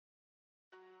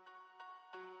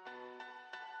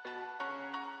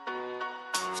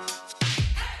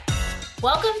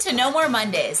Welcome to No More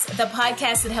Mondays, the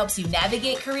podcast that helps you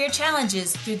navigate career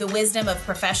challenges through the wisdom of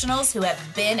professionals who have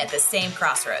been at the same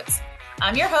crossroads.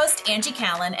 I'm your host, Angie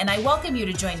Callan, and I welcome you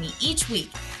to join me each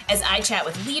week as I chat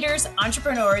with leaders,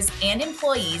 entrepreneurs, and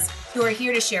employees who are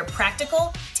here to share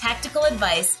practical, tactical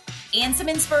advice and some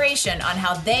inspiration on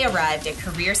how they arrived at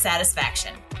career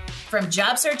satisfaction. From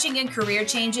job searching and career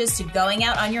changes to going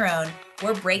out on your own,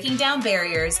 we're breaking down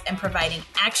barriers and providing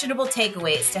actionable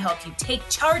takeaways to help you take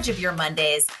charge of your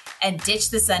Mondays and ditch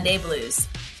the Sunday blues.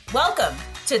 Welcome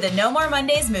to the No More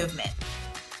Mondays movement.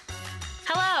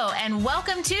 Hello, and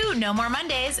welcome to No More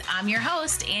Mondays. I'm your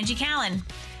host, Angie Callan.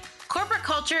 Corporate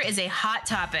culture is a hot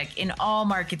topic in all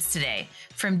markets today.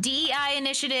 From DEI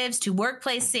initiatives to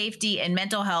workplace safety and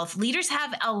mental health, leaders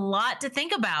have a lot to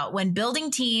think about when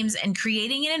building teams and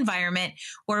creating an environment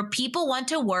where people want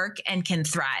to work and can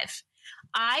thrive.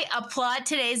 I applaud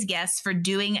today's guests for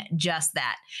doing just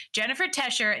that. Jennifer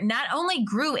Tescher not only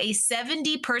grew a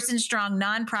 70-person strong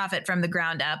nonprofit from the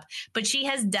ground up, but she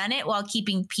has done it while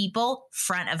keeping people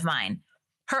front of mind.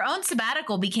 Her own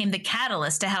sabbatical became the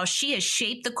catalyst to how she has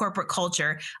shaped the corporate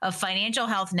culture of financial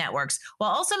health networks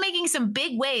while also making some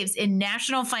big waves in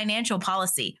national financial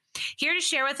policy. Here to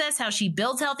share with us how she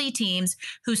builds healthy teams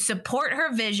who support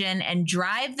her vision and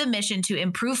drive the mission to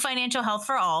improve financial health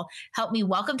for all, help me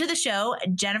welcome to the show,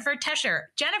 Jennifer Tescher.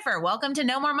 Jennifer, welcome to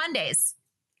No More Mondays.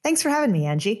 Thanks for having me,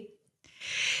 Angie.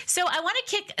 So I want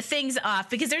to kick things off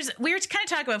because we were kind of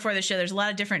talking about before the show, there's a lot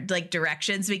of different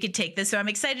directions we could take this. So I'm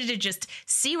excited to just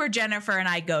see where Jennifer and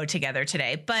I go together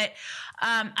today. But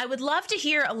I would love to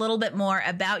hear a little bit more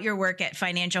about your work at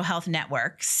Financial Health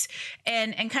Networks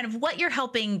and kind of what you're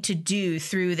helping to do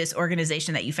through this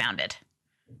organization that you founded.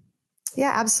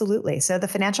 Yeah, absolutely. So the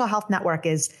Financial Health Network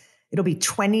it'll be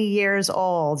 20 years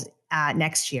old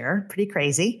next year. Pretty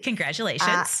crazy.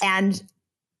 Congratulations. And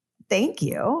thank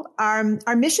you.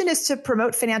 Our mission is to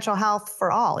promote financial health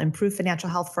for all, improve financial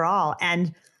health for all.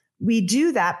 And we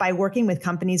do that by working with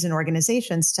companies and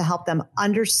organizations to help them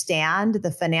understand the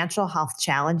financial health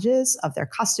challenges of their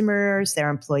customers,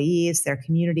 their employees, their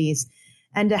communities,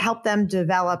 and to help them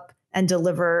develop and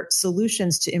deliver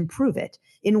solutions to improve it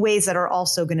in ways that are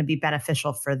also going to be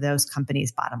beneficial for those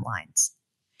companies' bottom lines.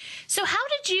 So how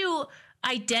did you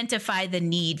identify the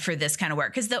need for this kind of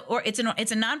work? Because it's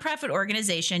a nonprofit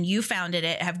organization. You founded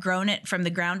it, have grown it from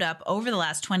the ground up over the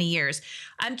last 20 years.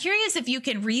 I'm curious if you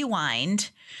can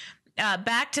rewind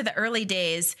back to the early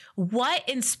days. What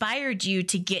inspired you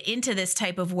to get into this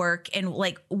type of work, and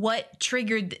what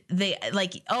triggered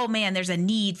oh man, there's a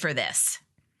need for this?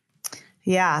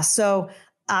 Yeah. So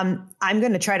I'm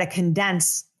going to try to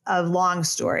condense a long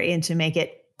story and to make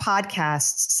it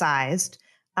podcast sized.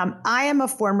 I am a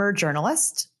former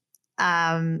journalist.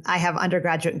 I have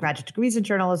undergraduate and graduate degrees in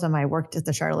journalism. I worked at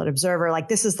the Charlotte Observer.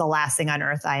 This is the last thing on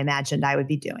earth I imagined I would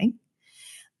be doing.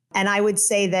 And I would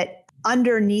say that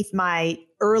underneath my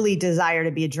early desire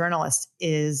to be a journalist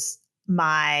is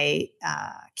my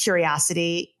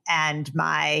curiosity and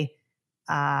my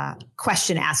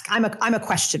question ask. I'm a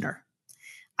questioner.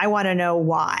 I want to know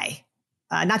why,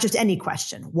 not just any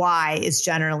question. Why is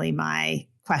generally my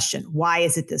question. Why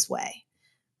is it this way?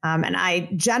 And I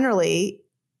generally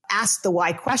ask the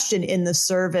why question in the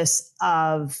service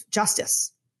of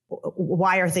justice.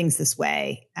 Why are things this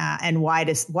way? And why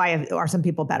are some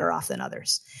people better off than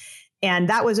others? And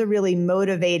that was a really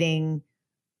motivating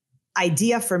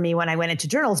idea for me when I went into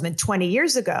journalism. And 20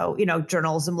 years ago,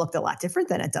 journalism looked a lot different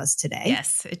than it does today.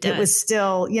 Yes, it does. It was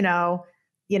still,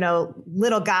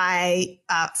 little guy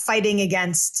fighting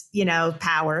against,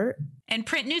 power. And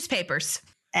print newspapers.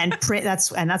 And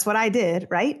that's what I did,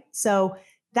 right? So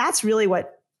that's really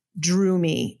what drew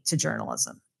me to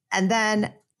journalism. And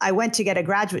then I went to get a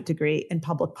graduate degree in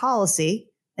public policy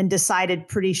and decided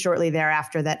pretty shortly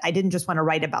thereafter that I didn't just want to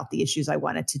write about the issues, I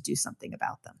wanted to do something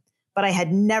about them. But I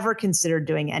had never considered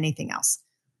doing anything else.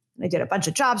 And I did a bunch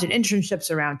of jobs and internships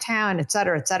around town, et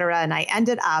cetera, et cetera. And I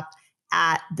ended up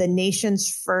at the nation's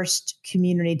first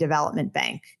community development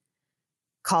bank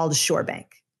called Shore Bank.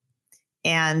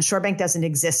 And Shore Bank doesn't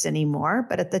exist anymore.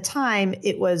 But at the time,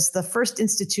 it was the first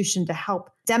institution to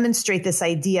help demonstrate this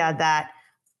idea that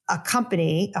a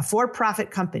company, a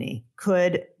for-profit company,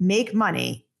 could make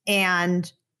money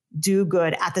and do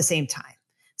good at the same time.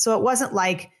 So it wasn't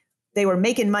like they were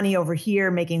making money over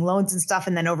here, making loans and stuff,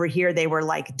 and then over here they were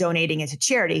donating it to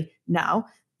charity. No,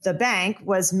 the bank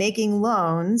was making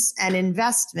loans and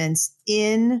investments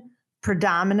in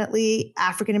predominantly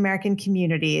African-American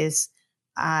communities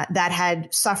that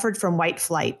had suffered from white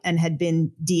flight and had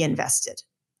been de-invested,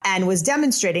 and was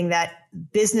demonstrating that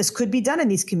business could be done in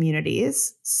these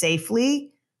communities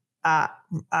safely,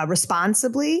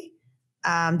 responsibly,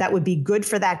 that would be good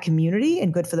for that community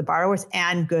and good for the borrowers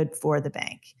and good for the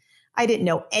bank. I didn't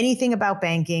know anything about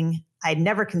banking. I'd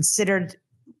never considered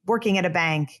working at a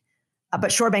bank,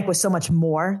 but Shore Bank was so much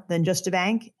more than just a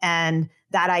bank. And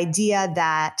that idea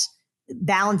that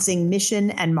balancing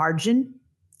mission and margin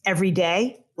every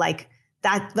day, like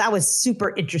that was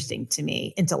super interesting to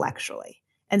me intellectually.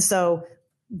 And so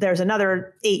there's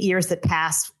another 8 years that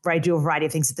passed where I do a variety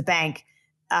of things at the bank.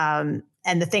 And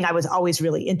the thing I was always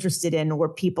really interested in were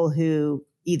people who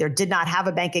either did not have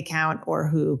a bank account or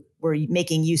who were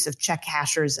making use of check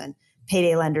cashers and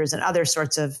payday lenders and other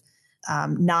sorts of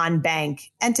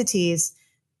non-bank entities.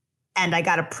 And I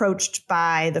got approached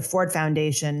by the Ford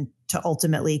Foundation to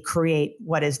ultimately create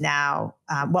what is now,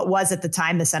 what was at the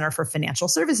time the Center for Financial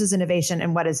Services Innovation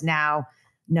and what is now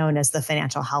known as the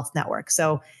Financial Health Network.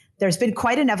 So there's been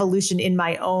quite an evolution in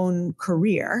my own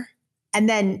career. And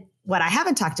then what I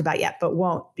haven't talked about yet, but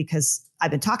won't because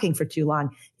I've been talking for too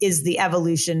long, is the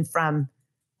evolution from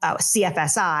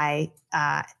CFSI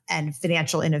and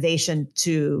financial innovation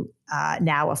to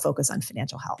now a focus on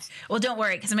financial health. Well, don't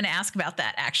worry, because I'm going to ask about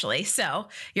that actually. So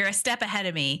you're a step ahead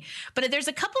of me. But there's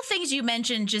a couple things you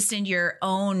mentioned just in your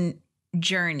own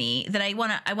journey that I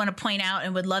want to point out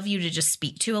and would love you to just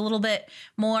speak to a little bit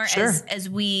more. Sure. As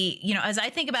we, as I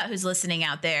think about who's listening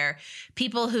out there,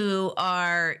 people who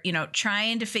are,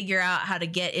 trying to figure out how to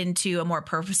get into a more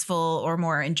purposeful or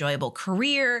more enjoyable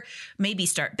career, maybe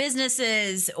start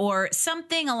businesses or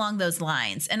something along those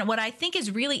lines. And what I think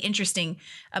is really interesting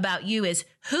about you is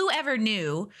whoever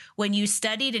knew when you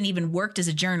studied and even worked as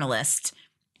a journalist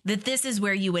that this is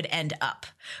where you would end up.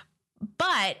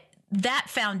 But that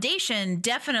foundation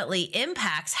definitely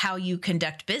impacts how you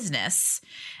conduct business.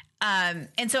 And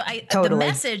so the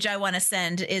message I want to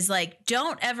send is like,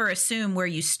 don't ever assume where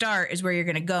you start is where you're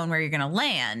going to go and where you're going to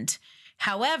land.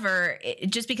 However,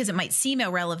 just because it might seem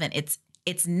irrelevant,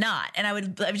 it's not. And I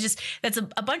would just, that's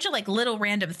a bunch of like little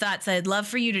random thoughts that I'd love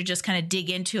for you to just kind of dig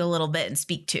into a little bit and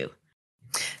speak to.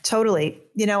 Totally.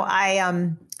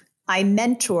 I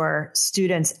mentor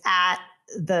students at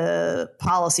the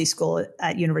policy school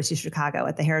at University of Chicago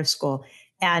at the Harris School.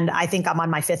 And I think I'm on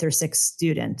my 5th or 6th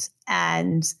student.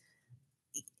 And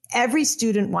every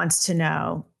student wants to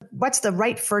know, what's the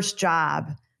right first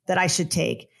job that I should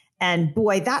take? And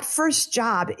boy, that first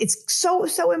job, it's so,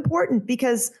 so important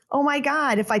because, oh my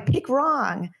God, if I pick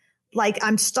wrong, like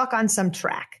I'm stuck on some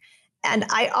track. And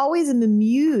I always am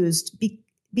amused,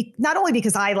 not only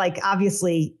because I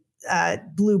obviously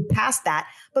blew past that,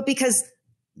 but because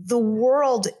the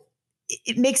world,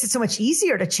 it makes it so much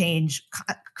easier to change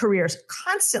careers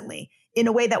constantly in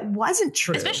a way that wasn't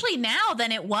true. Especially now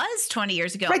than it was 20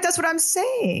 years ago. Right. That's what I'm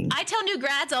saying. I tell new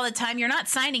grads all the time, you're not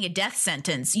signing a death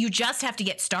sentence. You just have to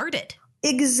get started.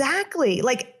 Exactly.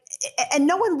 And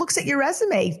no one looks at your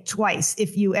resume twice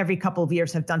if you every couple of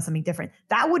years have done something different.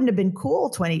 That wouldn't have been cool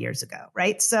 20 years ago.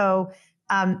 Right. So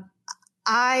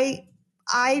I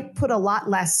put a lot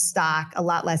less stock, a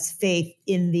lot less faith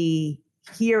in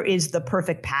here is the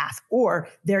perfect path, or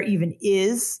there even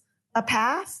is a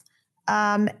path.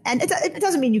 And it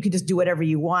doesn't mean you can just do whatever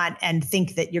you want and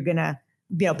think that you're going to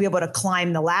be able to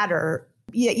climb the ladder.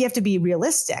 You have to be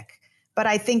realistic. But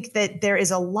I think that there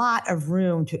is a lot of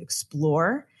room to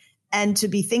explore and to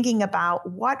be thinking about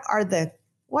what are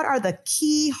the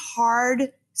key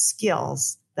hard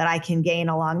skills that I can gain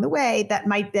along the way that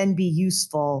might then be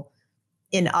useful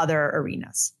in other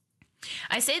arenas.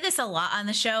 I say this a lot on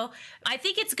the show. I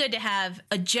think it's good to have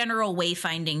a general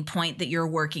wayfinding point that you're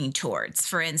working towards.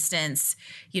 For instance,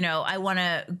 I want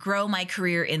to grow my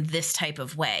career in this type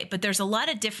of way, but there's a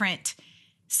lot of different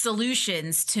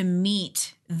solutions to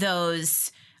meet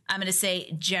those, I'm going to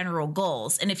say, general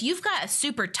goals. And if you've got a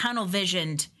super tunnel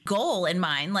visioned goal in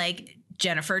mind, like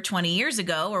Jennifer 20 years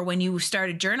ago, or when you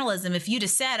started journalism, if you'd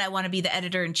have said, I want to be the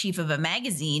editor-in-chief of a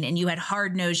magazine, and you had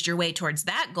hard-nosed your way towards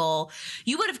that goal,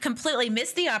 you would have completely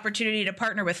missed the opportunity to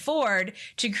partner with Ford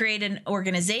to create an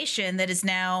organization that is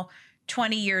now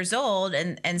 20 years old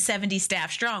and 70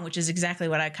 staff strong, which is exactly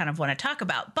what I kind of want to talk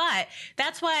about. But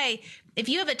that's why if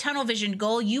you have a tunnel vision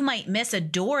goal, you might miss a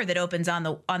door that opens on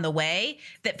the way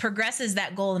that progresses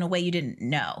that goal in a way you didn't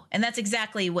know. And that's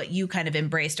exactly what you kind of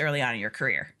embraced early on in your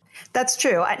career. That's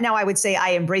true. Now, I would say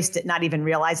I embraced it, not even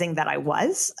realizing that I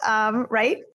was,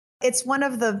 right? It's one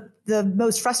of the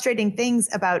most frustrating things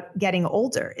about getting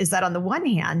older is that on the one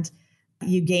hand,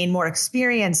 you gain more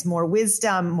experience, more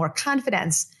wisdom, more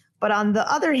confidence. But on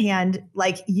the other hand,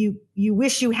 like you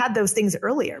wish you had those things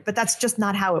earlier, but that's just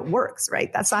not how it works,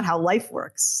 right? That's not how life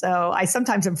works. So I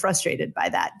sometimes am frustrated by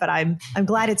that, but I'm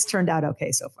glad it's turned out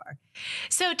okay so far.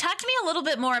 So talk to me a little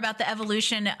bit more about the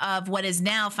evolution of what is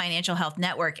now Financial Health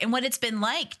Network and what it's been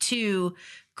like to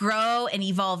grow and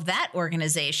evolve that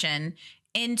organization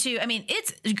into, I mean,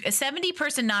 it's a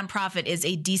 70-person nonprofit is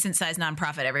a decent sized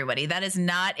nonprofit, everybody. That is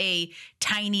not a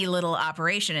tiny little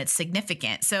operation. It's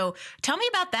significant. So tell me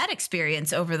about that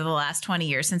experience over the last 20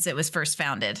 years since it was first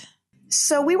founded.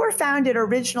 So we were founded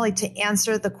originally to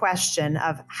answer the question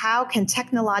of how can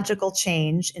technological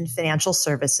change in financial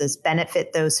services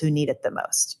benefit those who need it the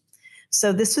most?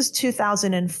 So this was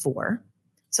 2004.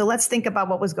 So let's think about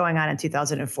what was going on in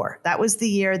 2004. That was the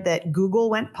year that Google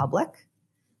went public.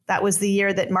 That was the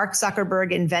year that Mark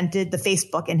Zuckerberg invented the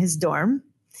Facebook in his dorm.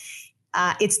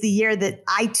 It's the year that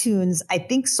iTunes, I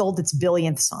think, sold its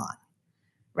billionth song,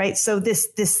 right? So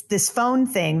this phone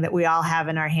thing that we all have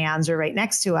in our hands or right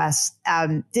next to us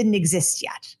didn't exist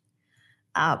yet.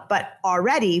 But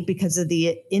already, because of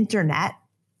the internet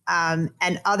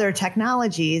and other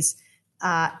technologies,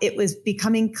 it was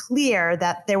becoming clear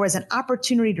that there was an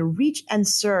opportunity to reach and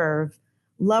serve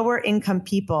lower income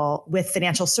people with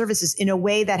financial services in a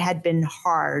way that had been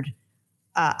hard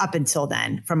up until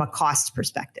then from a cost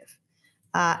perspective.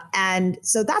 And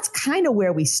so that's kind of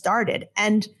where we started.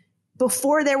 And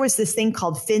before there was this thing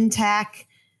called fintech,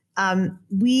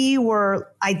 we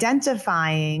were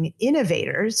identifying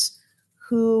innovators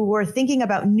who were thinking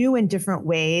about new and different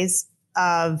ways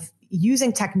of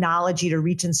using technology to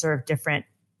reach and serve different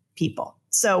people.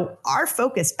 So our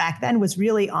focus back then was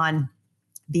really on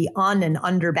the un- and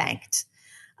underbanked.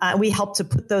 We helped to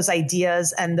put those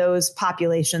ideas and those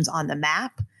populations on the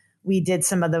map. We did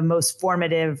some of the most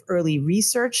formative early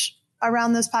research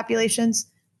around those populations.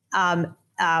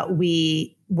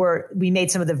 We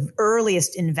made some of the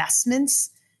earliest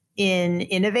investments in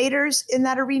innovators in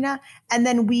that arena. And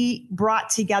then we brought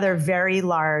together very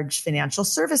large financial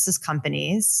services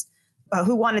companies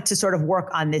who wanted to sort of work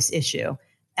on this issue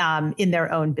in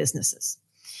their own businesses.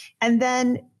 And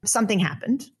then something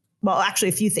happened. Well, actually,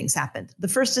 a few things happened. The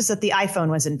first is that the iPhone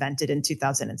was invented in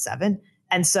 2007.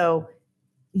 And so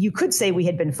you could say we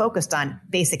had been focused on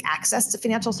basic access to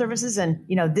financial services. And,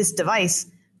 this device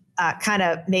kind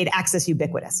of made access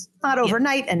ubiquitous. Not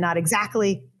overnight and not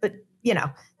exactly, but,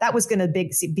 that was going to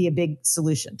be a big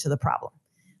solution to the problem.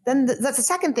 Then that's the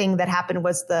second thing that happened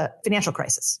was the financial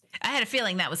crisis. I had a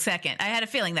feeling that was second. I had a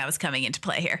feeling that was coming into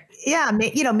play here. Yeah.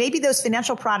 Maybe those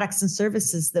financial products and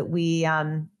services that we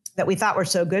thought were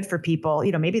so good for people,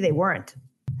 maybe they weren't.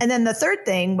 And then the third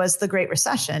thing was the Great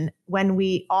Recession, when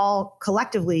we all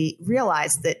collectively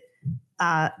realized that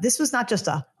this was not just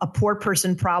a poor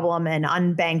person problem, an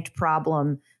unbanked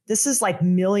problem. This is like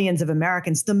millions of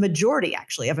Americans, the majority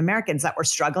actually of Americans that were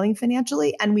struggling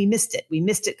financially. And we missed it. We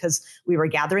missed it because we were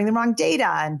gathering the wrong data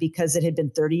and because it had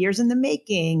been 30 years in the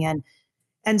making.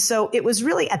 And so it was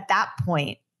really at that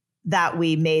point that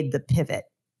we made the pivot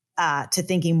to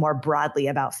thinking more broadly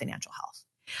about financial health.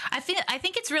 I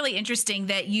think it's really interesting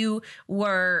that you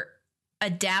were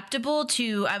adaptable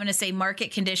to, I'm going to say,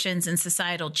 market conditions and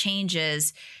societal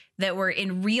changes that were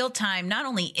in real time, not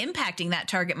only impacting that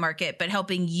target market, but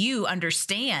helping you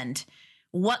understand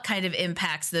what kind of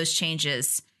impacts those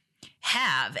changes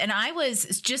have. And I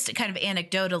was just kind of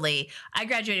anecdotally, I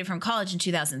graduated from college in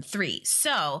 2003.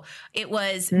 So it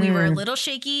was, we were a little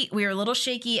shaky. We were a little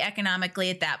shaky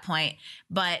economically at that point.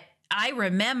 But I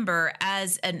remember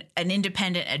as an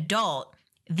independent adult,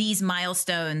 these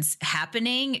milestones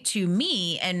happening to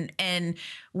me. And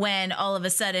when all of a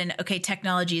sudden, okay,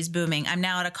 technology is booming. I'm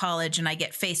now out of college and I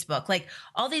get Facebook, like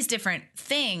all these different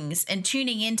things, and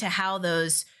tuning into how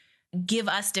those give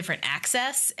us different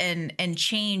access and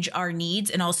change our needs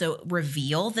and also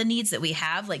reveal the needs that we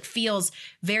have, like feels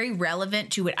very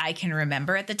relevant to what I can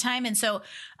remember at the time. And so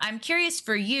I'm curious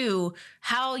for you,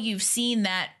 how you've seen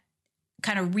that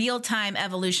kind of real-time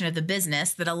evolution of the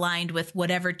business that aligned with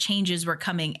whatever changes were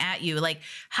coming at you. Like,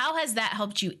 how has that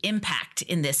helped you impact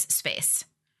in this space?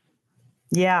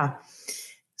 Yeah.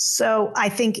 So I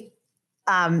think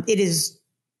it is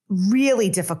really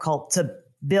difficult to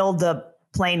build the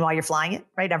plane while you're flying it,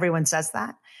 right? Everyone says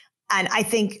that. And I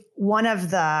think one of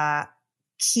the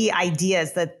key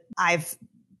ideas that I've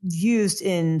used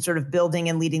in sort of building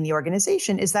and leading the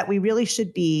organization is that we really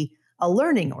should be a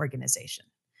learning organization.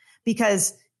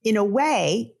 Because in a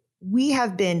way, we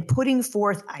have been putting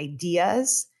forth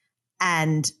ideas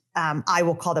and I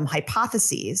will call them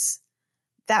hypotheses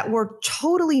that were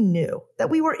totally new, that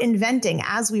we were inventing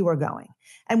as we were going.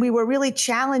 And we were really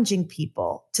challenging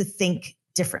people to think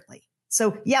differently.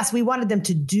 So yes, we wanted them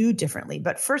to do differently,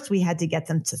 but first we had to get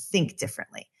them to think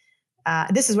differently.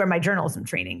 This is where my journalism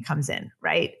training comes in,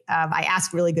 right? I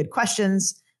ask really good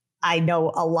questions. I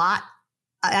know a lot.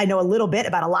 I know a little bit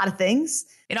about a lot of things.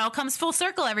 It all comes full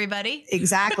circle, everybody.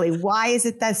 Exactly. Why is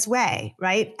it this way,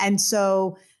 right? And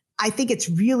so I think it's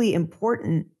really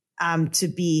important to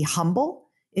be humble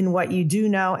in what you do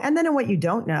know and then in what you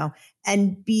don't know,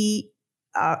 and be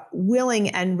willing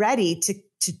and ready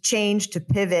to change, to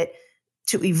pivot,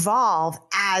 to evolve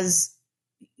as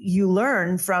you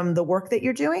learn from the work that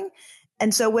you're doing.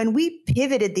 And so when we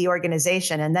pivoted the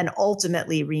organization and then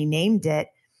ultimately renamed it,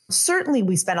 certainly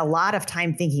we spent a lot of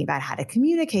time thinking about how to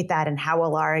communicate that and how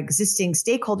will our existing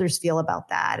stakeholders feel about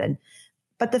that.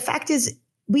 But the fact is,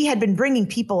 we had been bringing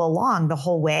people along the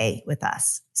whole way with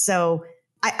us. So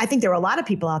I think there were a lot of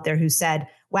people out there who said,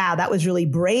 wow, that was really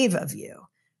brave of you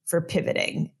for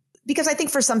pivoting. Because I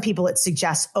think for some people it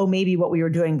suggests, oh, maybe what we were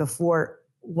doing before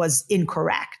was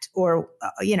incorrect. Or,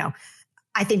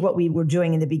 I think what we were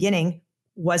doing in the beginning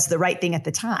was the right thing at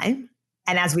the time.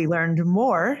 And as we learned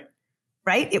more,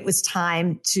 right, it was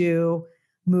time to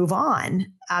move on.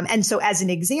 And so as an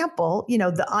example,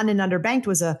 the un- and underbanked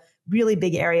was a really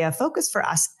big area of focus for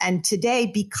us. And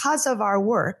today, because of our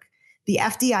work, the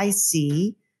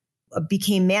FDIC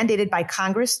became mandated by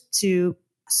Congress to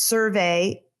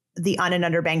survey the un- and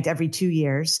underbanked every 2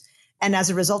 years. And as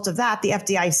a result of that, the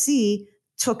FDIC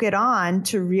took it on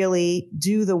to really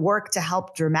do the work to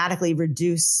help dramatically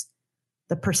reduce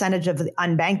the percentage of the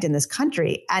unbanked in this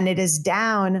country. And it is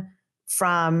down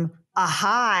from a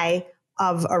high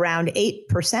of around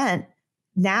 8%.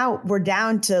 Now we're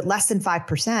down to less than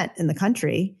 5% in the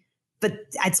country, but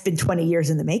it's been 20 years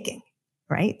in the making,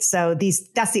 right? So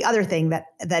that's the other thing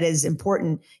that is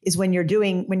important is when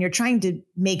you're trying to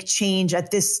make change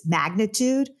at this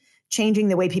magnitude, changing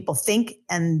the way people think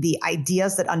and the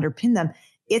ideas that underpin them,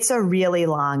 it's a really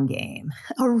long game,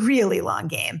 a really long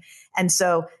game. And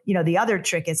so, the other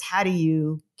trick is how do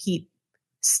you keep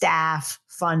staff,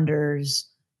 funders,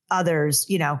 others,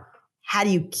 how do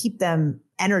you keep them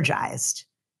energized?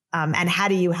 And how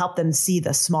do you help them see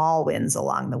the small wins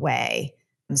along the way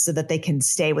so that they can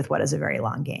stay with what is a very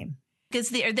long game? Because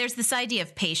there's this idea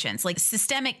of patience, like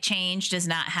systemic change does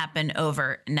not happen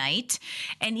overnight.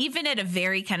 And even at a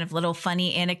very kind of little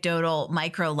funny anecdotal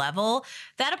micro level,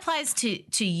 that applies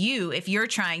to you if you're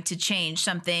trying to change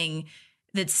something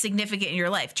that's significant in your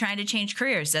life. Trying to change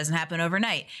careers doesn't happen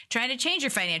overnight. Trying to change your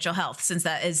financial health, since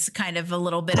that is kind of a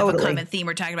little bit of a common theme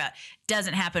we're talking about,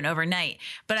 doesn't happen overnight.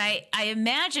 But I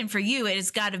imagine for you, it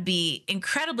has got to be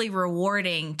incredibly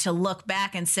rewarding to look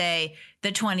back and say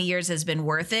the 20 years has been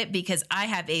worth it, because I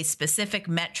have a specific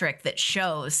metric that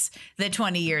shows that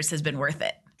 20 years has been worth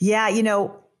it. Yeah.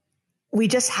 We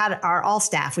just had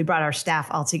we brought our staff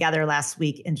all together last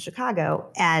week in Chicago,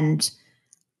 and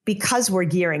because we're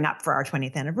gearing up for our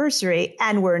 20th anniversary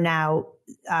and we're now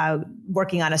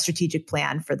working on a strategic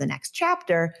plan for the next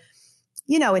chapter,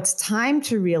 it's time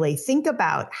to really think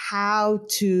about how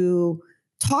to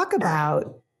talk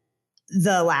about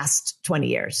the last 20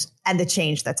 years and the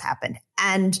change that's happened.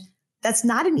 And that's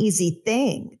not an easy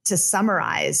thing to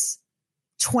summarize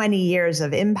 20 years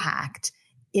of impact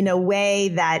in a way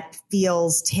that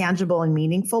feels tangible and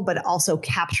meaningful, but also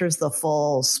captures the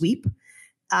full sweep.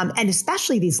 And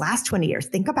especially these last 20 years,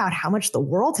 think about how much the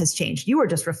world has changed. You were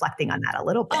just reflecting on that a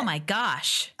little bit. Oh my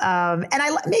gosh. And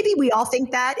maybe we all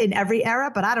think that in every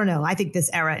era, but I don't know. I think this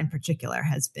era in particular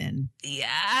has been. Yeah,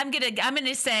 I'm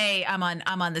gonna say I'm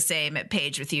on the same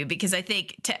page with you, because I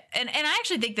think and I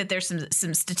actually think that there's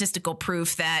some statistical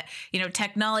proof that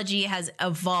technology has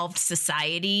evolved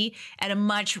society at a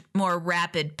much more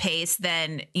rapid pace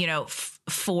than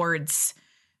Ford's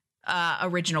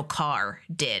original car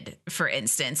did, for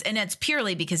instance. And it's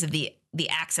purely because of the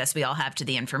access we all have to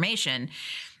the information.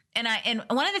 And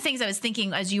one of the things I was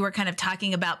thinking as you were kind of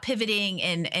talking about pivoting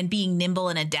and being nimble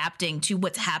and adapting to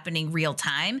what's happening real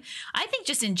time, I think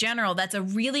just in general, that's a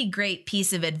really great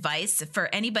piece of advice for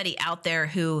anybody out there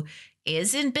who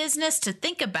is in business to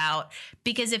think about.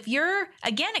 Because if you're,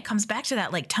 again, it comes back to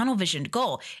that like tunnel vision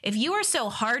goal. If you are so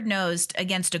hard nosed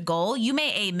against a goal, you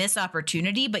may miss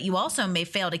opportunity, but you also may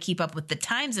fail to keep up with the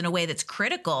times in a way that's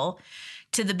critical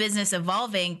to the business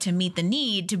evolving to meet the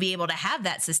need to be able to have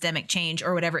that systemic change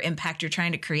or whatever impact you're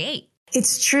trying to create.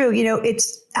 It's true.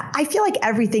 I feel like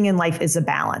everything in life is a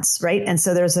balance, right? And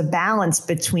so there's a balance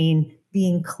between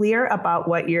being clear about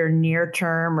what your near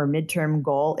term or midterm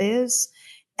goal is,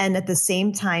 and at the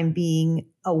same time being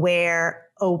aware,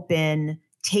 open,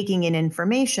 taking in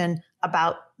information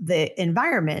about the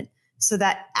environment, so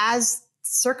that as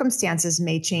circumstances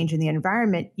may change in the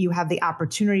environment, you have the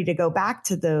opportunity to go back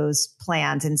to those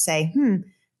plans and say,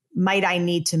 might I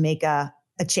need to make a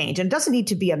change? And it doesn't need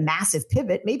to be a massive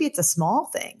pivot. Maybe it's a small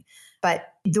thing,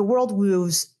 but the world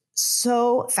moves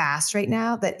so fast right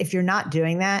now that if you're not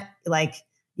doing that,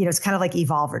 it's kind of like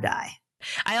evolve or die.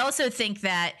 I also think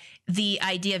that the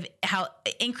idea of how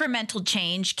incremental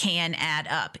change can add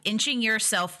up. Inching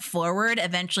yourself forward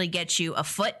eventually gets you a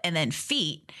foot and then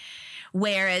feet,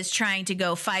 whereas trying to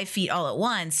go 5 feet all at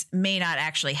once may not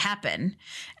actually happen.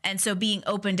 And so being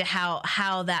open to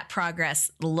how that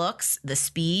progress looks, the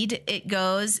speed it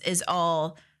goes, is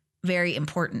all very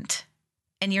important.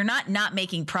 And you're not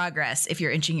making progress if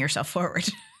you're inching yourself forward.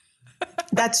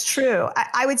 That's true.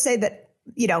 I would say that,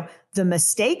 the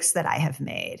mistakes that I have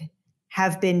made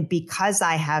have been because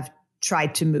I have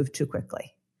tried to move too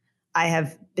quickly. I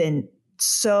have been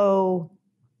so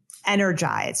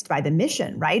energized by the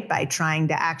mission, right? By trying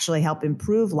to actually help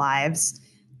improve lives,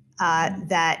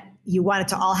 that you want it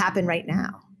to all happen right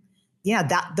now.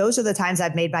 Those are the times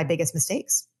I've made my biggest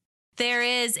mistakes. There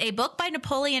is a book by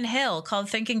Napoleon Hill called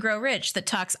Think and Grow Rich that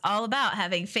talks all about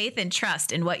having faith and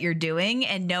trust in what you're doing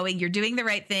and knowing you're doing the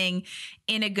right thing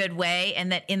in a good way,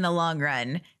 and that in the long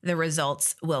run, the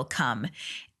results will come.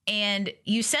 And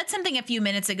you said something a few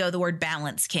minutes ago, the word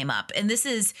balance came up. And this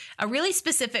is a really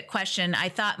specific question I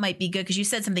thought might be good because you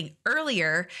said something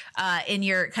earlier in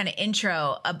your kind of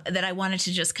intro that I wanted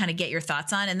to just kind of get your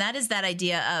thoughts on. And that is that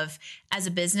idea of, as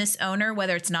a business owner,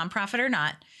 whether it's nonprofit or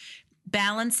not,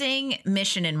 balancing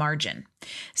mission and margin.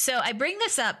 So I bring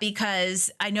this up because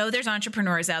I know there's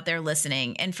entrepreneurs out there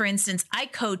listening. And for instance, I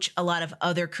coach a lot of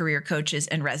other career coaches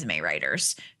and resume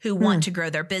writers who want to grow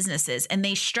their businesses, and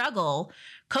they struggle.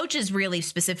 Coaches really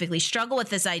specifically struggle with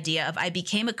this idea of, I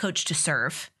became a coach to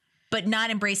serve, but not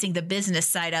embracing the business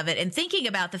side of it and thinking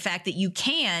about the fact that you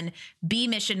can be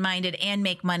mission-minded and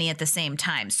make money at the same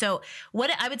time. So what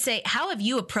I would say, how have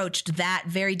you approached that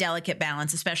very delicate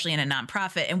balance, especially in a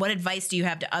nonprofit? And what advice do you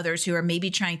have to others who are maybe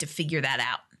trying to figure that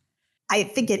out? I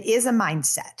think it is a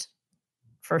mindset,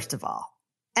 first of all.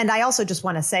 And I also just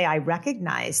want to say, I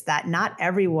recognize that not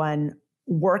everyone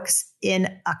works in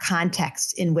a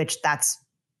context in which that's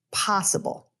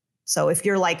possible. So if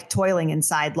you're like toiling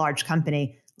inside large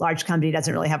company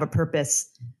doesn't really have a purpose,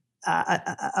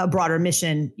 a broader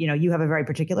mission, you have a very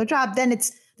particular job, then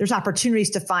there's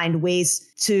opportunities to find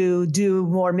ways to do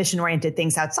more mission-oriented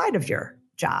things outside of your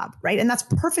job, right? And that's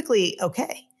perfectly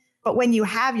okay. But when you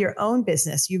have your own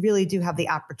business, you really do have the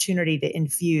opportunity to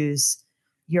infuse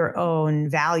your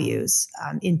own values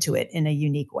into it in a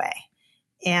unique way.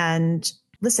 And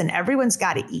listen, everyone's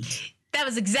got to eat. That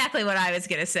was exactly what I was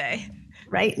going to say.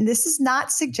 Right? And this is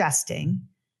not suggesting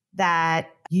that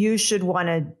you should want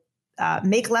to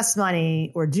make less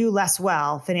money or do less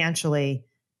well financially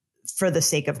for the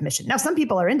sake of mission. Now, some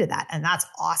people are into that, and that's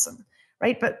awesome,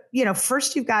 right? But,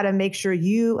 first you've got to make sure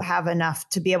you have enough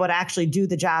to be able to actually do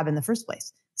the job in the first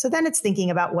place. So then it's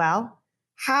thinking about, well,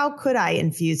 how could I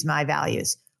infuse my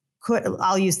values?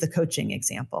 I'll use the coaching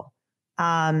example.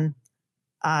 Could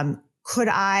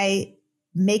I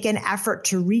make an effort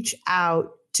to reach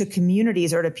out to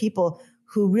communities or to people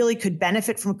who really could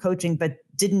benefit from coaching, but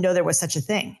didn't know there was such a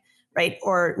thing, right?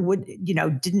 Or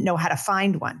didn't know how to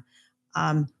find one.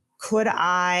 Could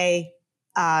I,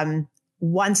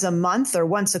 once a month or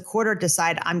once a quarter,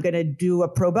 decide I'm going to do a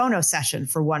pro bono session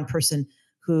for one person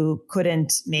who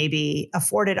couldn't maybe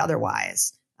afford it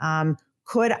otherwise?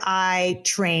 Could I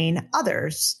train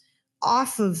others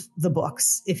off of the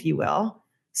books, if you will,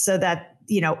 so that,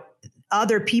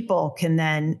 other people can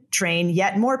then train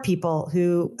yet more people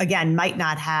who, again, might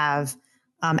not have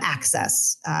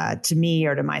access to me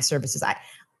or to my services.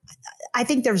 I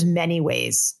think there's many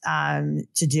ways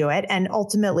to do it. And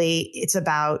ultimately, it's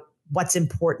about what's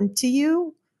important to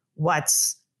you,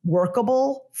 what's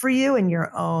workable for you in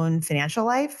your own financial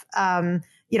life. I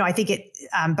think it,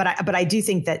 but I do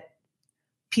think that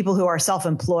people who are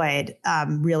self-employed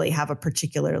really have a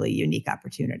particularly unique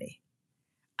opportunity.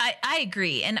 I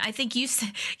agree. And I think you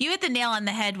hit the nail on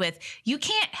the head with, you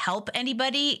can't help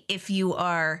anybody if you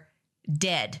are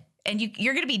dead. And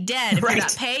you're going to be dead if you're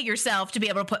not paying yourself to be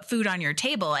able to put food on your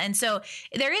table. And so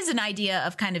there is an idea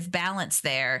of kind of balance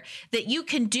there, that you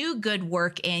can do good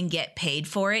work and get paid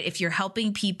for it if you're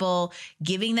helping people,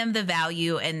 giving them the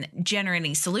value and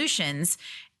generating solutions,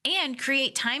 and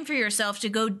create time for yourself to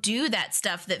go do that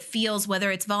stuff that feels, whether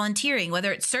it's volunteering,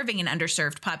 whether it's serving an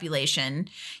underserved population.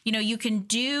 You can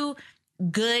do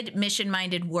good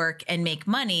mission-minded work and make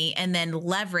money, and then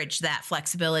leverage that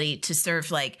flexibility to serve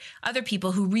like other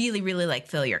people who really, really like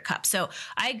fill your cup. So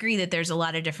I agree that there's a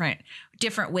lot of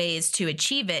different ways to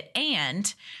achieve it.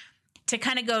 And to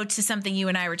kind of go to something you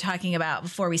and I were talking about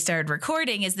before we started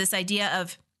recording, is this idea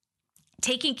of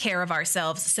taking care of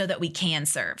ourselves so that we can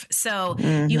serve. So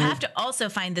you have to also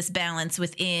find this balance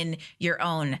within your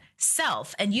own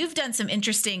self. And you've done some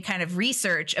interesting kind of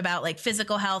research about like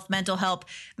physical health, mental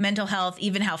health,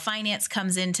 even how finance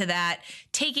comes into that,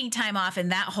 taking time off in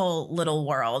that whole little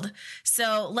world.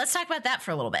 So let's talk about that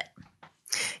for a little bit.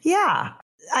 Yeah.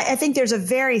 I think there's a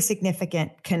very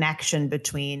significant connection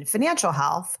between financial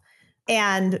health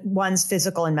and one's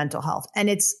physical and mental health. And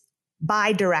it's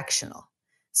bi-directional.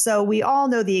 So we all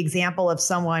know the example of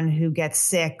someone who gets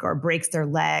sick or breaks their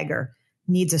leg or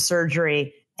needs a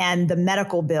surgery, and the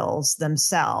medical bills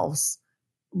themselves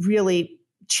really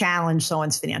challenge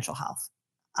someone's financial health.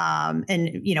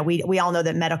 We all know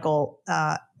that medical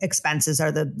expenses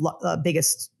are the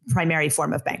biggest primary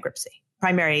form of bankruptcy.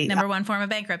 Number one form of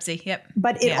bankruptcy. Yep.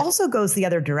 But it also goes the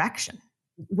other direction.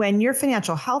 When your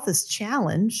financial health is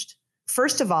challenged,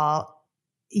 first of all,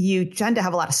 you tend to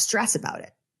have a lot of stress about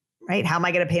it. Right? How am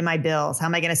I going to pay my bills? How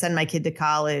am I going to send my kid to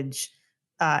college,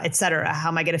 et cetera? How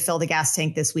am I going to fill the gas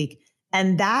tank this week?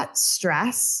 And that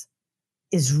stress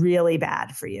is really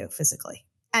bad for you physically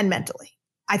and mentally.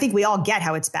 I think we all get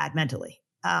how it's bad mentally,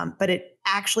 but it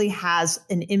actually has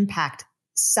an impact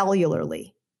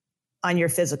cellularly on your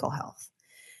physical health.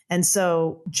 And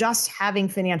so just having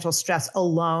financial stress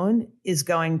alone is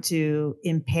going to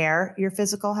impair your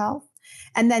physical health.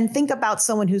 And then think about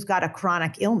someone who's got a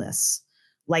chronic illness,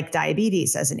 like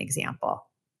diabetes, as an example.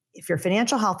 If your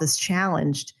financial health is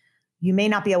challenged, you may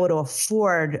not be able to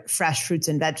afford fresh fruits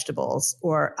and vegetables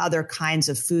or other kinds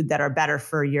of food that are better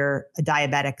for your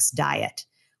diabetic's diet.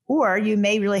 Or you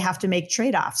may really have to make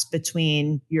trade-offs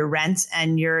between your rent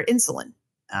and your insulin.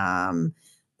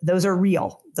 Those are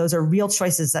real. Those are real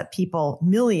choices that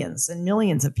millions and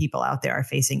millions of people out there are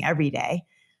facing every day.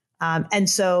 And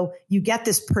so you get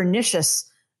this pernicious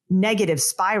negative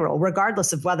spiral,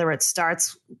 regardless of whether it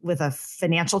starts with a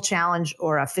financial challenge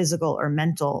or a physical or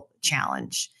mental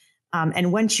challenge.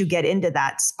 And once you get into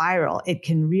that spiral, it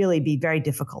can really be very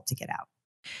difficult to get out.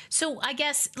 So I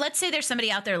guess, let's say there's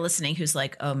somebody out there listening who's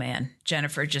like, oh man,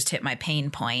 Jennifer just hit my pain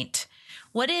point.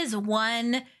 What is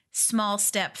one small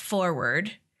step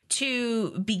forward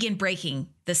to begin breaking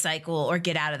the cycle or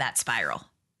get out of that spiral?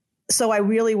 So I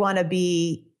really want to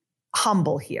be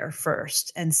humble here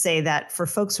first and say that for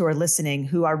folks who are listening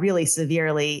who are really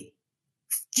severely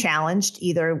challenged,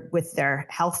 either with their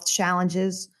health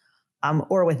challenges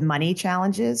or with money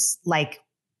challenges, like,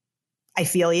 I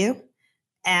feel you.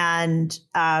 And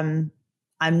I'm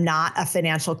not a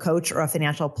financial coach or a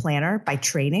financial planner by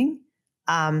training.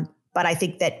 But I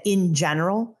think that in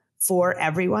general, for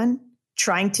everyone,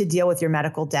 trying to deal with your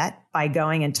medical debt by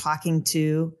going and talking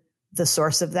to the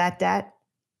source of that debt,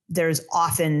 there's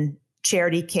often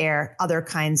charity care, other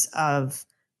kinds of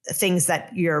things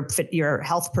that your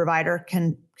health provider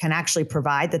can actually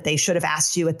provide that they should have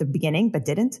asked you at the beginning, but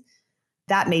didn't.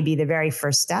 That may be the very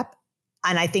first step.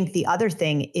 And I think the other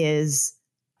thing is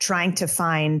trying to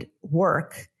find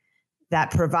work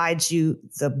that provides you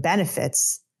the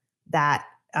benefits that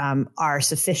are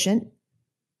sufficient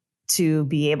to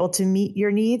be able to meet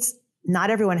your needs.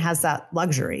 Not everyone has that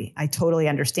luxury. I totally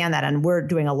understand that. And we're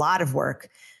doing a lot of work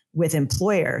with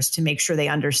employers to make sure they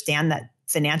understand that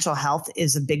financial health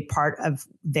is a big part of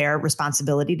their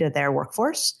responsibility to their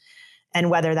workforce. And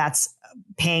whether that's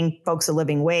paying folks a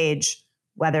living wage,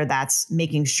 whether that's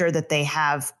making sure that they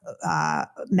have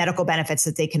medical benefits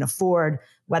that they can afford,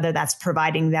 whether that's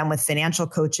providing them with financial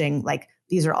coaching, like,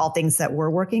 these are all things that we're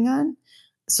working on.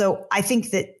 So I think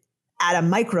that at a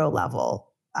micro level,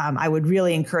 I would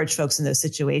really encourage folks in those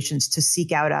situations to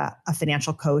seek out a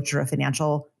financial coach or a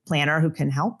financial planner who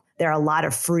can help. There are a lot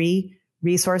of free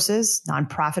resources,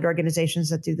 nonprofit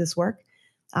organizations that do this work.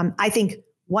 I think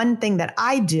one thing that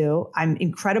I do, I'm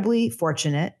incredibly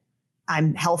fortunate.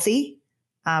 I'm healthy.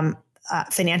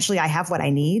 Financially, I have what I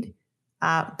need.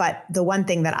 But the one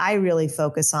thing that I really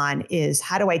focus on is,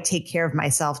 how do I take care of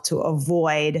myself to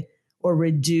avoid or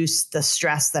reduce the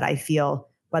stress that I feel,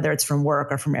 whether it's from work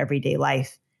or from everyday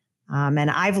life. And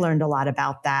I've learned a lot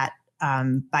about that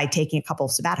by taking a couple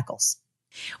of sabbaticals.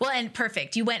 Well, and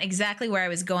perfect. You went exactly where I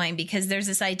was going, because there's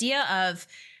this idea of,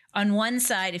 on one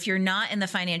side, if you're not in the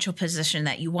financial position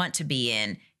that you want to be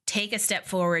in, take a step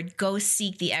forward, go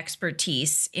seek the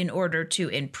expertise in order to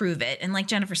improve it. And like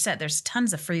Jennifer said, there's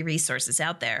tons of free resources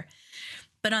out there.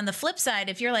 But on the flip side,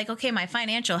 if you're like, okay, my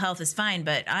financial health is fine,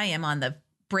 but I am on the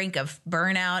brink of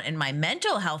burnout and my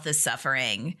mental health is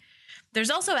suffering,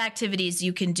 there's also activities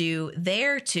you can do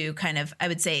there to kind of, I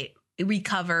would say,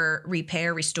 recover,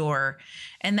 repair, restore.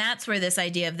 And that's where this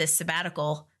idea of this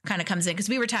sabbatical kind of comes in, because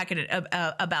we were talking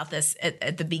about this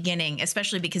at the beginning,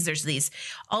 especially because there's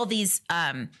all these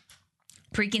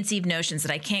preconceived notions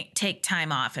that I can't take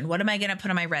time off, and what am I going to put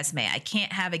on my resume? I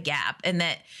can't have a gap. And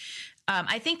that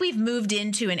I think we've moved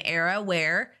into an era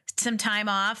where some time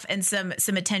off and some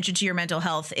attention to your mental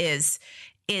health is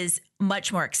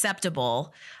much more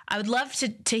acceptable. I would love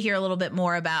to hear a little bit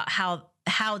more about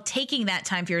how taking that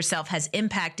time for yourself has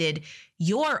impacted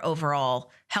your overall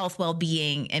health,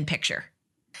 well-being, and picture.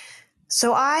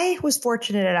 So I was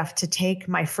fortunate enough to take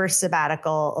my first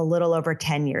sabbatical a little over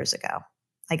 10 years ago.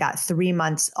 I got 3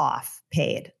 months off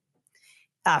paid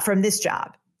from this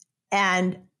job.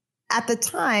 And at the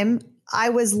time, I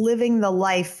was living the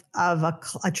life of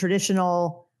a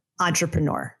traditional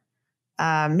entrepreneur,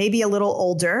 maybe a little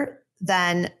older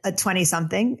than a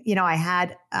 20-something. You know, I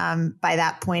had, by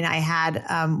that point, I had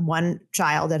one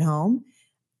child at home,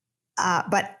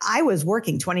 but I was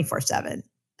working 24/7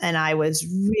 and I was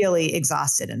really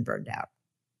exhausted and burned out.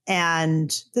 And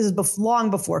this is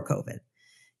long before COVID.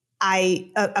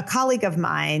 A colleague of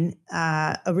mine,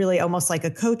 really almost like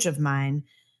a coach of mine,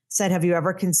 said, have you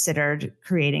ever considered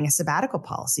creating a sabbatical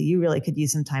policy? You really could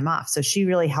use some time off. So she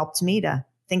really helped me to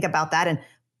think about that. And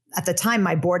at the time,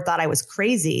 my board thought I was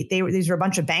crazy. These were a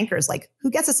bunch of bankers, like, who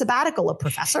gets a sabbatical? A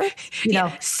professor? You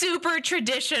know, super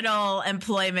traditional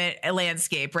employment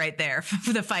landscape right there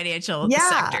for the financial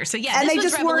sector. So yeah, and this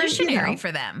was revolutionary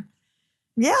for them.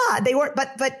 Yeah, they were,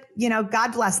 but you know,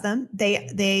 God bless them.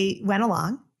 They went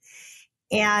along,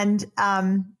 and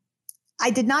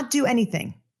I did not do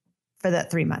anything for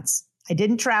that 3 months. I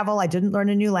didn't travel. I didn't learn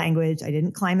a new language. I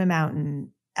didn't climb a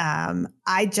mountain.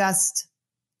 I just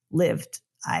lived.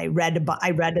 I read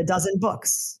a dozen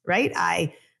books, right?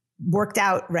 I worked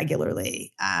out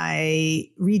regularly. I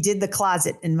redid the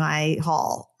closet in my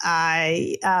hall.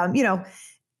 And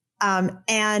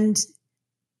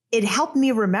it helped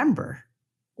me remember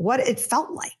what it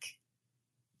felt like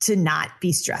to not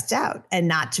be stressed out and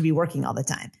not to be working all the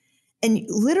time. And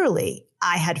literally,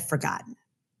 I had forgotten.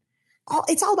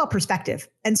 It's all about perspective.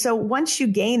 And so once you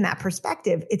gain that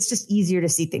perspective, it's just easier to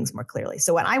see things more clearly.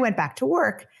 So when I went back to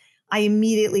work, I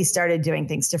immediately started doing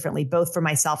things differently, both for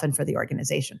myself and for the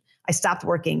organization. I stopped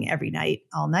working every night,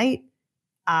 all night.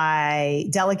 I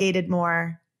delegated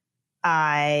more.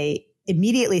 I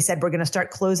immediately said, we're going to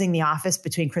start closing the office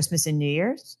between Christmas and New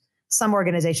Year's. Some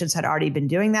organizations had already been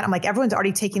doing that. I'm like, everyone's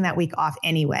already taking that week off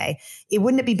anyway.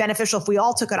 Wouldn't it be beneficial if we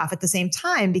all took it off at the same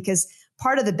time? Because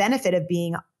part of the benefit of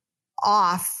being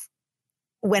off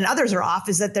when others are off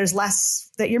is that there's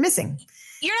less that you're missing.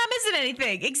 You're not missing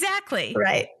anything. Exactly.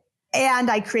 Right.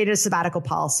 And I created a sabbatical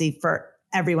policy for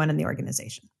everyone in the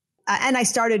organization. And I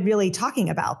started really talking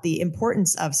about the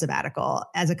importance of sabbatical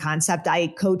as a concept. I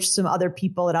coached some other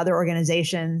people at other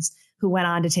organizations who went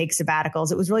on to take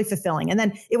sabbaticals. It was really fulfilling. And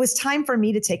then it was time for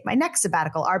me to take my next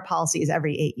sabbatical. Our policy is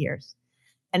every 8 years.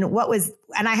 And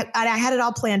I had it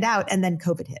all planned out, and then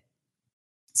COVID hit.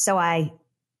 So I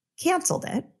canceled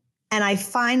it, and I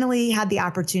finally had the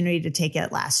opportunity to take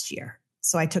it last year.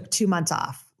 So I took 2 months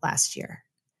off last year,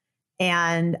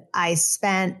 and I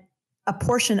spent a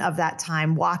portion of that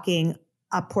time walking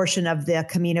a portion of the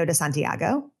Camino de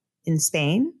Santiago in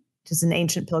Spain, which is an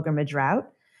ancient pilgrimage route.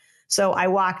 So I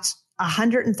walked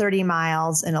 130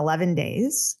 miles in 11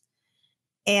 days.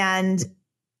 And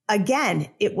again,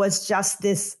 it was just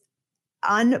this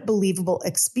unbelievable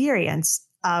experience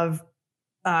of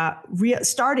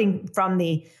starting from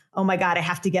the, oh my God, I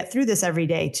have to get through this every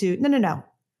day, to no.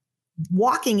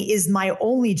 Walking is my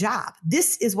only job.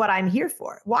 This is what I'm here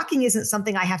for. Walking isn't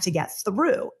something I have to get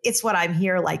through. It's what I'm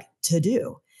here to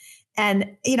do.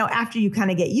 And, after you kind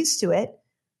of get used to it,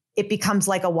 it becomes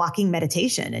like a walking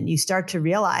meditation, and you start to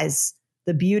realize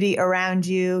the beauty around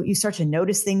you. You start to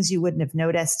notice things you wouldn't have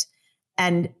noticed.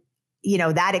 And,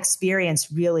 that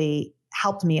experience really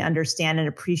helped me understand and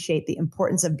appreciate the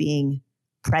importance of being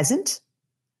present.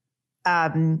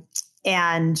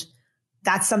 And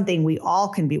that's something we all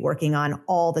can be working on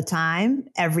all the time,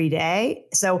 every day.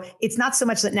 So it's not so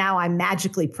much that now I'm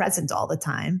magically present all the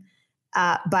time,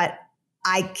 but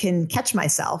I can catch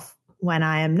myself when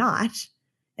I am not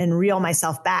and reel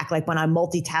myself back, like when I'm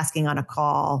multitasking on a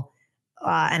call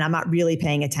and I'm not really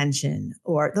paying attention,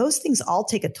 or those things all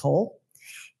take a toll.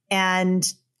 And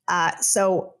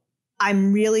so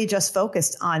I'm really just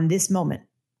focused on this moment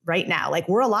right now. Like,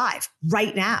 we're alive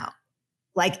right now.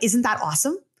 Like, isn't that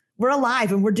awesome? We're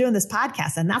alive and we're doing this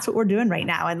podcast, and that's what we're doing right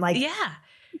now. And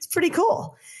it's pretty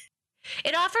cool.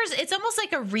 It's almost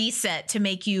like a reset to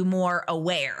make you more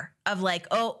aware of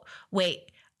oh, wait,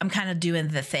 I'm kind of doing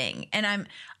the thing. And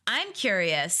I'm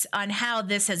curious on how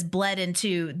this has bled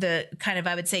into the kind of,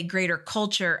 I would say, greater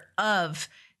culture of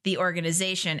the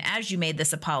organization as you made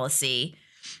this a policy.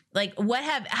 Like what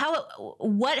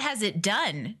has it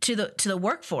done to the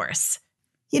workforce?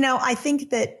 I think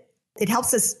that it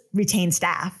helps us retain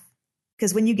staff,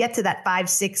 because when you get to that 5,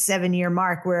 6, 7 year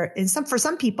mark, where for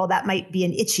some people that might be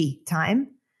an itchy time,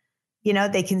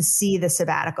 they can see the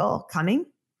sabbatical coming.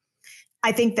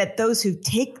 I think that those who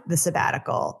take the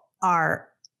sabbatical are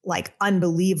like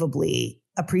unbelievably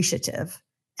appreciative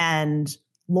and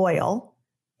loyal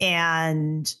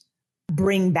and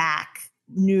bring back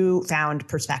newfound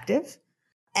perspective.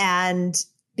 And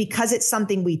because it's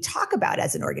something we talk about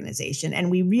as an organization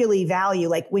and we really value,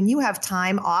 like when you have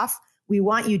time off, we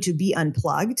want you to be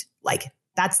unplugged. Like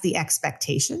that's the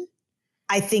expectation.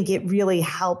 I think it really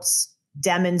helps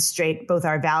demonstrate both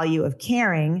our value of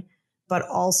caring, but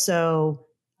also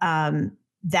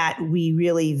that we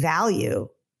really value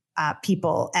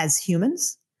people as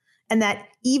humans. And that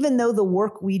even though the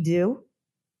work we do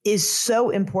is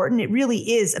so important, it really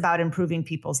is about improving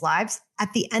people's lives.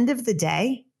 At the end of the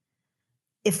day,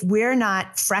 if we're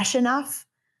not fresh enough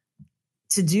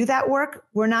to do that work,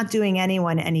 we're not doing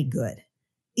anyone any good.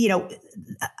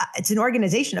 It's an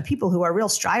organization of people who are real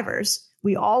strivers.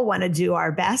 We all want to do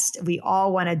our best. We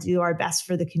all want to do our best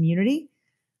for the community.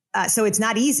 So it's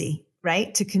not easy,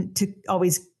 right? To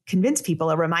always convince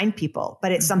people or remind people,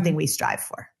 but it's something we strive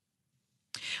for.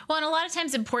 Well, and a lot of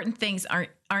times important things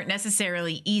aren't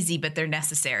necessarily easy, but they're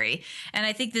necessary. And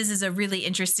I think this is a really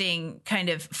interesting kind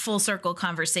of full circle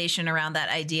conversation around that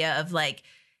idea of like,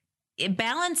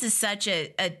 balance is such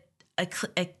a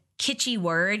kitschy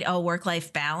word,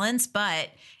 work-life balance. But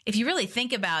if you really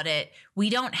think about it, we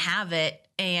don't have it,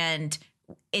 and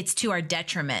it's to our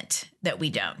detriment that we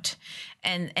don't.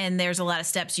 And there's a lot of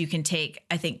steps you can take,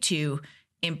 I think, to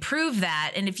improve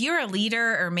that. And if you're a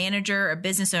leader or manager or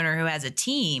business owner who has a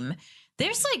team,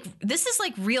 this is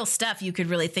like real stuff you could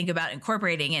really think about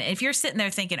incorporating. And if you're sitting there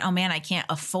thinking, oh man, I can't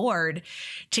afford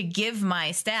to give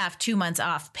my staff 2 months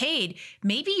off paid,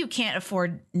 maybe you can't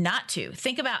afford not to.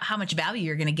 Think about how much value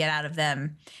you're going to get out of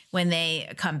them when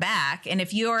they come back. And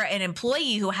if you're an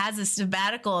employee who has a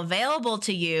sabbatical available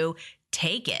to you,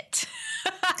 take it.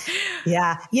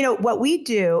 Yeah. What we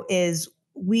do is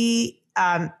we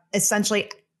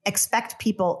essentially expect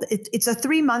people, it's a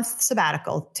 3-month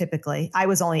sabbatical typically. I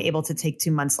was only able to take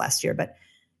 2 months last year, but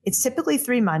it's typically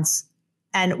 3 months.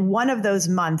 And one of those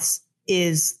months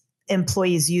is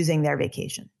employees using their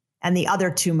vacation, and the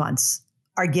other 2 months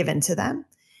are given to them.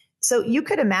 So you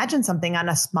could imagine something on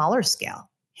a smaller scale.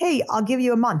 Hey, I'll give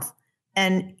you a month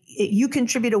and you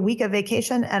contribute a week of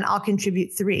vacation and I'll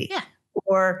contribute 3. Yeah.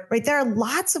 Or right, there are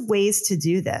lots of ways to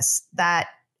do this that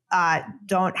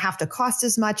don't have to cost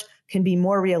as much, can be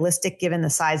more realistic given the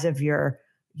size of your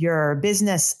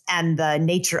business and the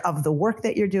nature of the work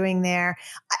that you're doing there.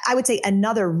 I would say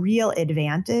another real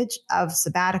advantage of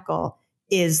sabbatical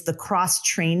is the cross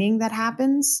training that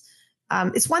happens.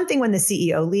 It's one thing when the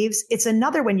CEO leaves. It's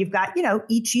another when you've got,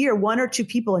 each year, 1 or 2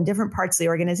 people in different parts of the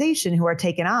organization who are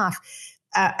taken off.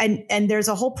 And there's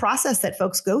a whole process that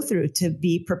folks go through to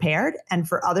be prepared and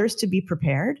for others to be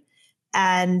prepared.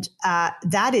 And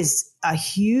that is a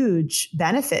huge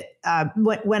benefit.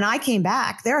 When I came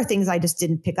back, there are things I just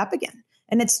didn't pick up again.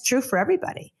 And it's true for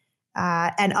everybody.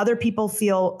 And other people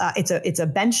feel it's a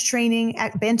bench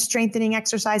strengthening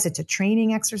exercise. It's a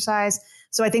training exercise.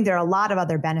 So I think there are a lot of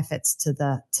other benefits to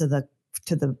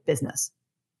the business.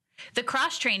 The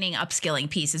cross-training upskilling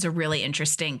piece is a really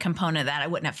interesting component that I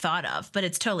wouldn't have thought of, but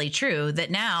it's totally true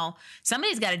that now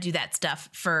somebody's got to do that stuff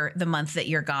for the month that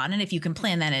you're gone. And if you can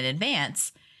plan that in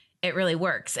advance, it really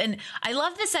works. And I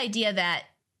love this idea that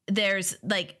there's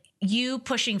like you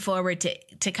pushing forward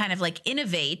to kind of like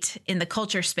innovate in the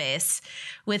culture space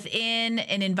within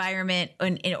an environment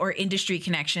or industry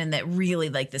connection that really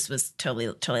like this was totally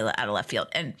out of left field.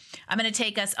 And I'm going to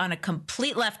take us on a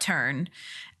complete left turn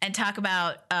and talk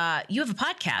about, you have a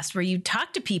podcast where you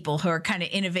talk to people who are kind of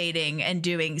innovating and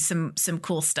doing some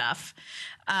cool stuff.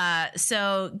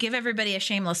 So give everybody a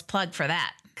shameless plug for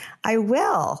that. I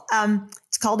will.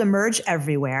 It's called Emerge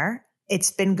Everywhere. It's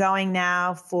been going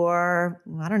now for,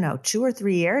 2 or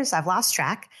 3 years. I've lost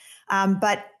track.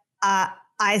 But I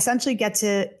essentially get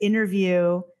to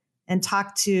interview and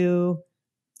talk to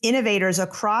innovators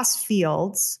across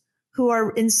fields who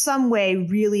are in some way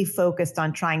really focused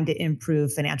on trying to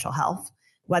improve financial health,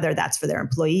 whether that's for their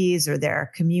employees or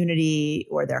their community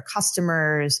or their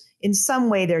customers. In some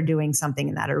way, they're doing something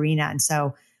in that arena. And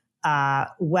so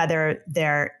whether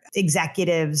they're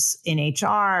executives in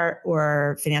HR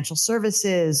or financial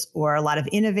services or a lot of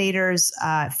innovators,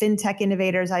 fintech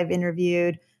innovators I've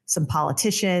interviewed, some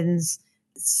politicians,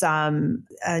 some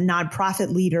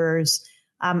nonprofit leaders.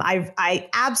 I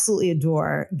absolutely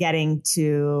adore getting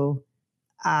to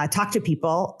talk to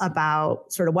people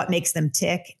about sort of what makes them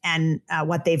tick and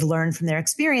what they've learned from their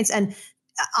experience. And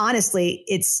honestly,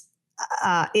 it's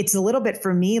a little bit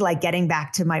for me like getting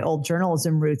back to my old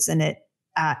journalism roots. And it,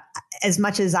 as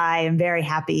much as I am very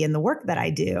happy in the work that I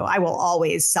do, I will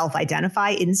always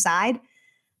self-identify inside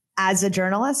as a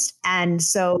journalist. And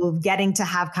so getting to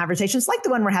have conversations like the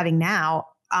one we're having now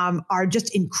are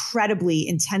just incredibly,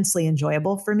 intensely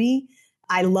enjoyable for me.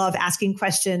 I love asking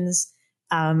questions.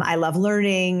 I love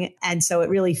learning. And so it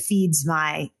really feeds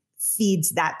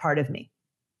that part of me.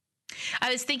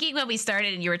 I was thinking when we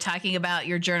started and you were talking about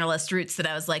your journalist roots that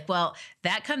I was like, well,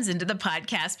 that comes into the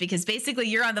podcast because basically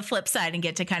you're on the flip side and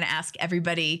get to kind of ask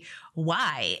everybody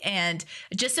why. And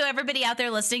just so everybody out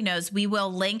there listening knows, we will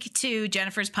link to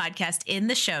Jennifer's podcast in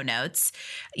the show notes.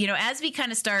 You know, as we kind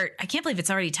of start, I can't believe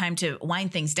it's already time to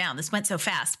wind things down. This went so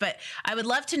fast, but I would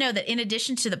love to know that in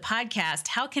addition to the podcast,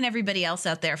 how can everybody else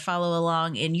out there follow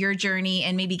along in your journey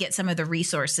and maybe get some of the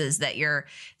resources that you're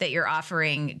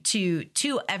offering to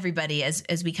everybody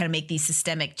as we kind of make these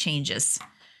systemic changes?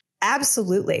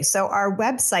 Absolutely. So our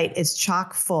website is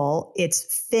chock full.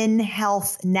 It's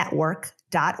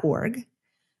finhealthnetwork.org.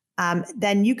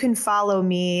 Then you can follow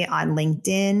me on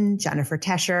LinkedIn, Jennifer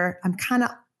Tescher. I'm kind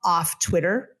of off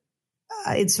Twitter.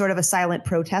 It's sort of a silent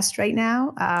protest right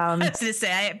now. I was going to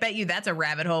say, I bet you that's a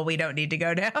rabbit hole we don't need to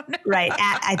go down. Right.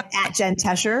 At Jen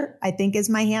Tescher, I think is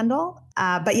my handle.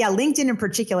 But yeah, LinkedIn in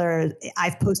particular,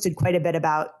 I've posted quite a bit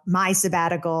about my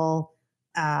sabbatical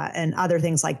and other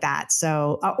things like that.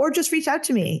 So, or just reach out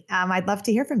to me. I'd love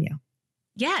to hear from you.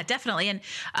 Yeah, definitely. And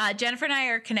Jennifer and I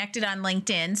are connected on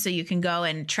LinkedIn, so you can go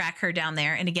and track her down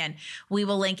there. And again, we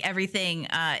will link everything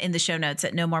in the show notes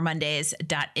at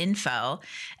nomoremondays.info.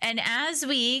 And as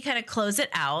we kind of close it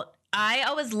out, I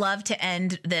always love to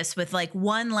end this with like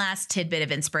one last tidbit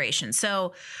of inspiration.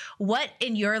 So what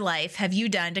in your life have you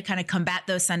done to kind of combat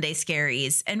those Sunday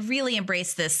scaries and really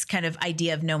embrace this kind of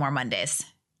idea of No More Mondays?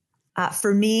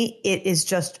 For me, it is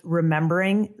just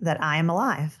remembering that I am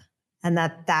alive and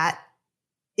that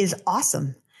is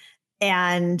awesome.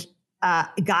 And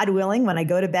God willing, when I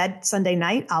go to bed Sunday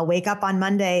night, I'll wake up on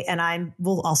Monday and I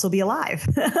will also be alive.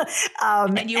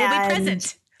 And you will be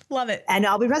present. Love it. And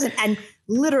I'll be present. And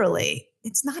literally,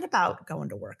 it's not about going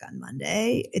to work on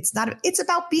Monday. It's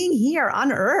about being here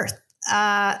on earth.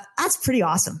 That's pretty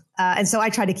awesome. And so I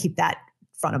try to keep that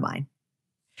front of mind.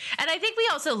 And I think we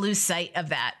also lose sight of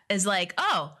that as like,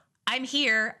 oh, I'm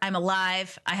here. I'm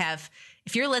alive.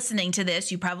 If you're listening to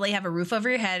this, you probably have a roof over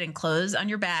your head and clothes on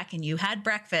your back and you had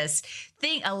breakfast.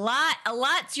 A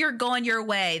lot's you're going your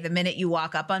way the minute you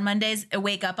wake up on Mondays,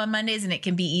 and it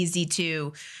can be easy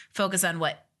to focus on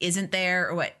what isn't there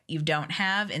or what you don't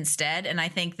have instead. And I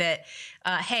think that,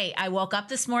 hey, I woke up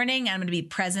this morning, I'm going to be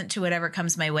present to whatever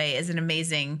comes my way is an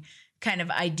amazing kind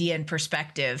of idea and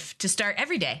perspective to start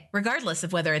every day, regardless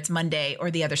of whether it's Monday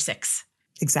or the other 6.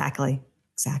 Exactly.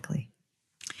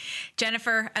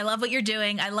 Jennifer, I love what you're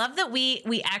doing. I love that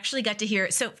we actually got to hear.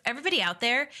 So everybody out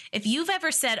there, if you've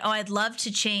ever said, oh, I'd love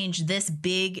to change this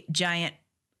big, giant,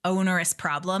 onerous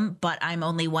problem, but I'm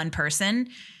only one person.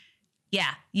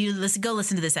 Yeah, go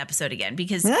listen to this episode again,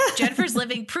 because Jennifer's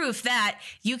living proof that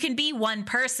you can be one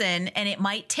person and it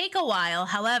might take a while.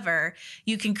 However,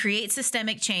 you can create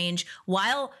systemic change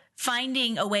while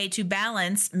finding a way to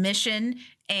balance mission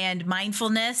and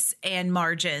mindfulness and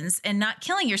margins and not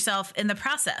killing yourself in the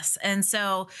process. And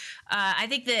so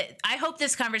I hope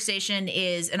this conversation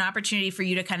is an opportunity for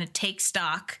you to kind of take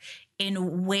stock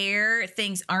in where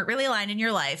things aren't really aligned in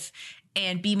your life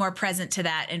and be more present to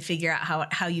that and figure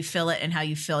out how you fill it and how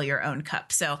you fill your own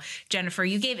cup. So Jennifer,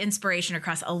 you gave inspiration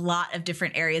across a lot of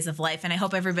different areas of life. And I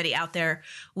hope everybody out there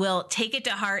will take it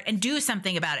to heart and do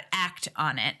something about it, act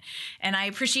on it. And I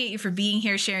appreciate you for being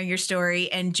here, sharing your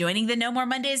story and joining the No More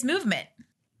Mondays movement.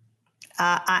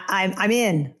 I'm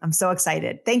in. I'm so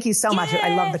excited. Thank you so much.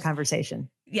 I love the conversation.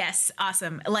 Yes.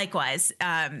 Awesome. Likewise.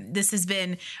 This has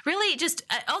been really just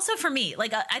also for me,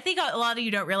 like, I think a lot of you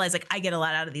don't realize, like, I get a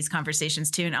lot out of these conversations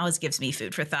too. And it always gives me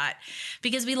food for thought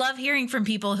because we love hearing from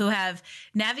people who have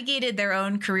navigated their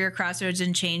own career crossroads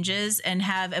and changes and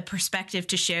have a perspective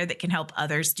to share that can help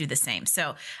others do the same.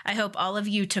 So I hope all of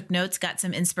you took notes, got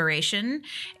some inspiration.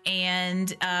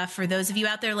 And for those of you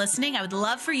out there listening, I would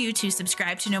love for you to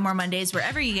subscribe to No More Mondays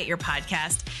wherever you get your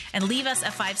podcast and leave us a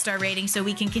 5-star rating so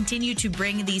we can continue to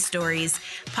bring sharing these stories.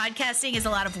 Podcasting is a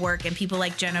lot of work, and people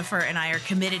like Jennifer and I are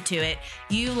committed to it.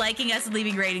 You liking us and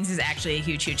leaving ratings is actually a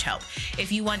huge, huge help.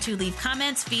 If you want to leave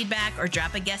comments, feedback, or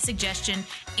drop a guest suggestion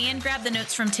and grab the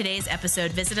notes from today's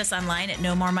episode, visit us online at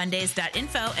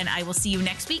nomoremondays.info, and I will see you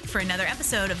next week for another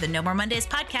episode of the No More Mondays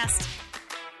podcast.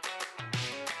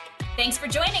 Thanks for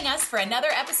joining us for another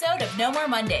episode of No More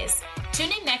Mondays. Tune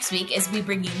in next week as we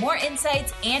bring you more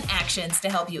insights and actions to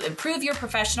help you improve your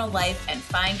professional life and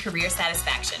find career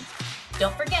satisfaction.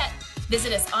 Don't forget,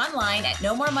 visit us online at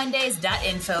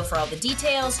nomoremondays.info for all the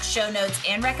details, show notes,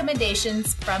 and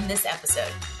recommendations from this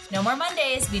episode. No More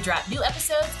Mondays, we drop new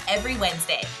episodes every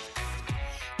Wednesday.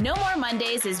 No More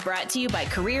Mondays is brought to you by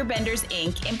Career Benders,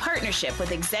 Inc. in partnership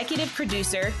with executive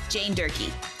producer Jane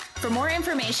Durkee. For more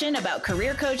information about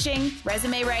career coaching,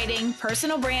 resume writing,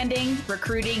 personal branding,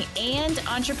 recruiting, and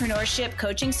entrepreneurship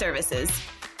coaching services,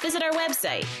 visit our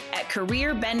website at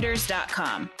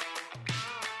careerbenders.com.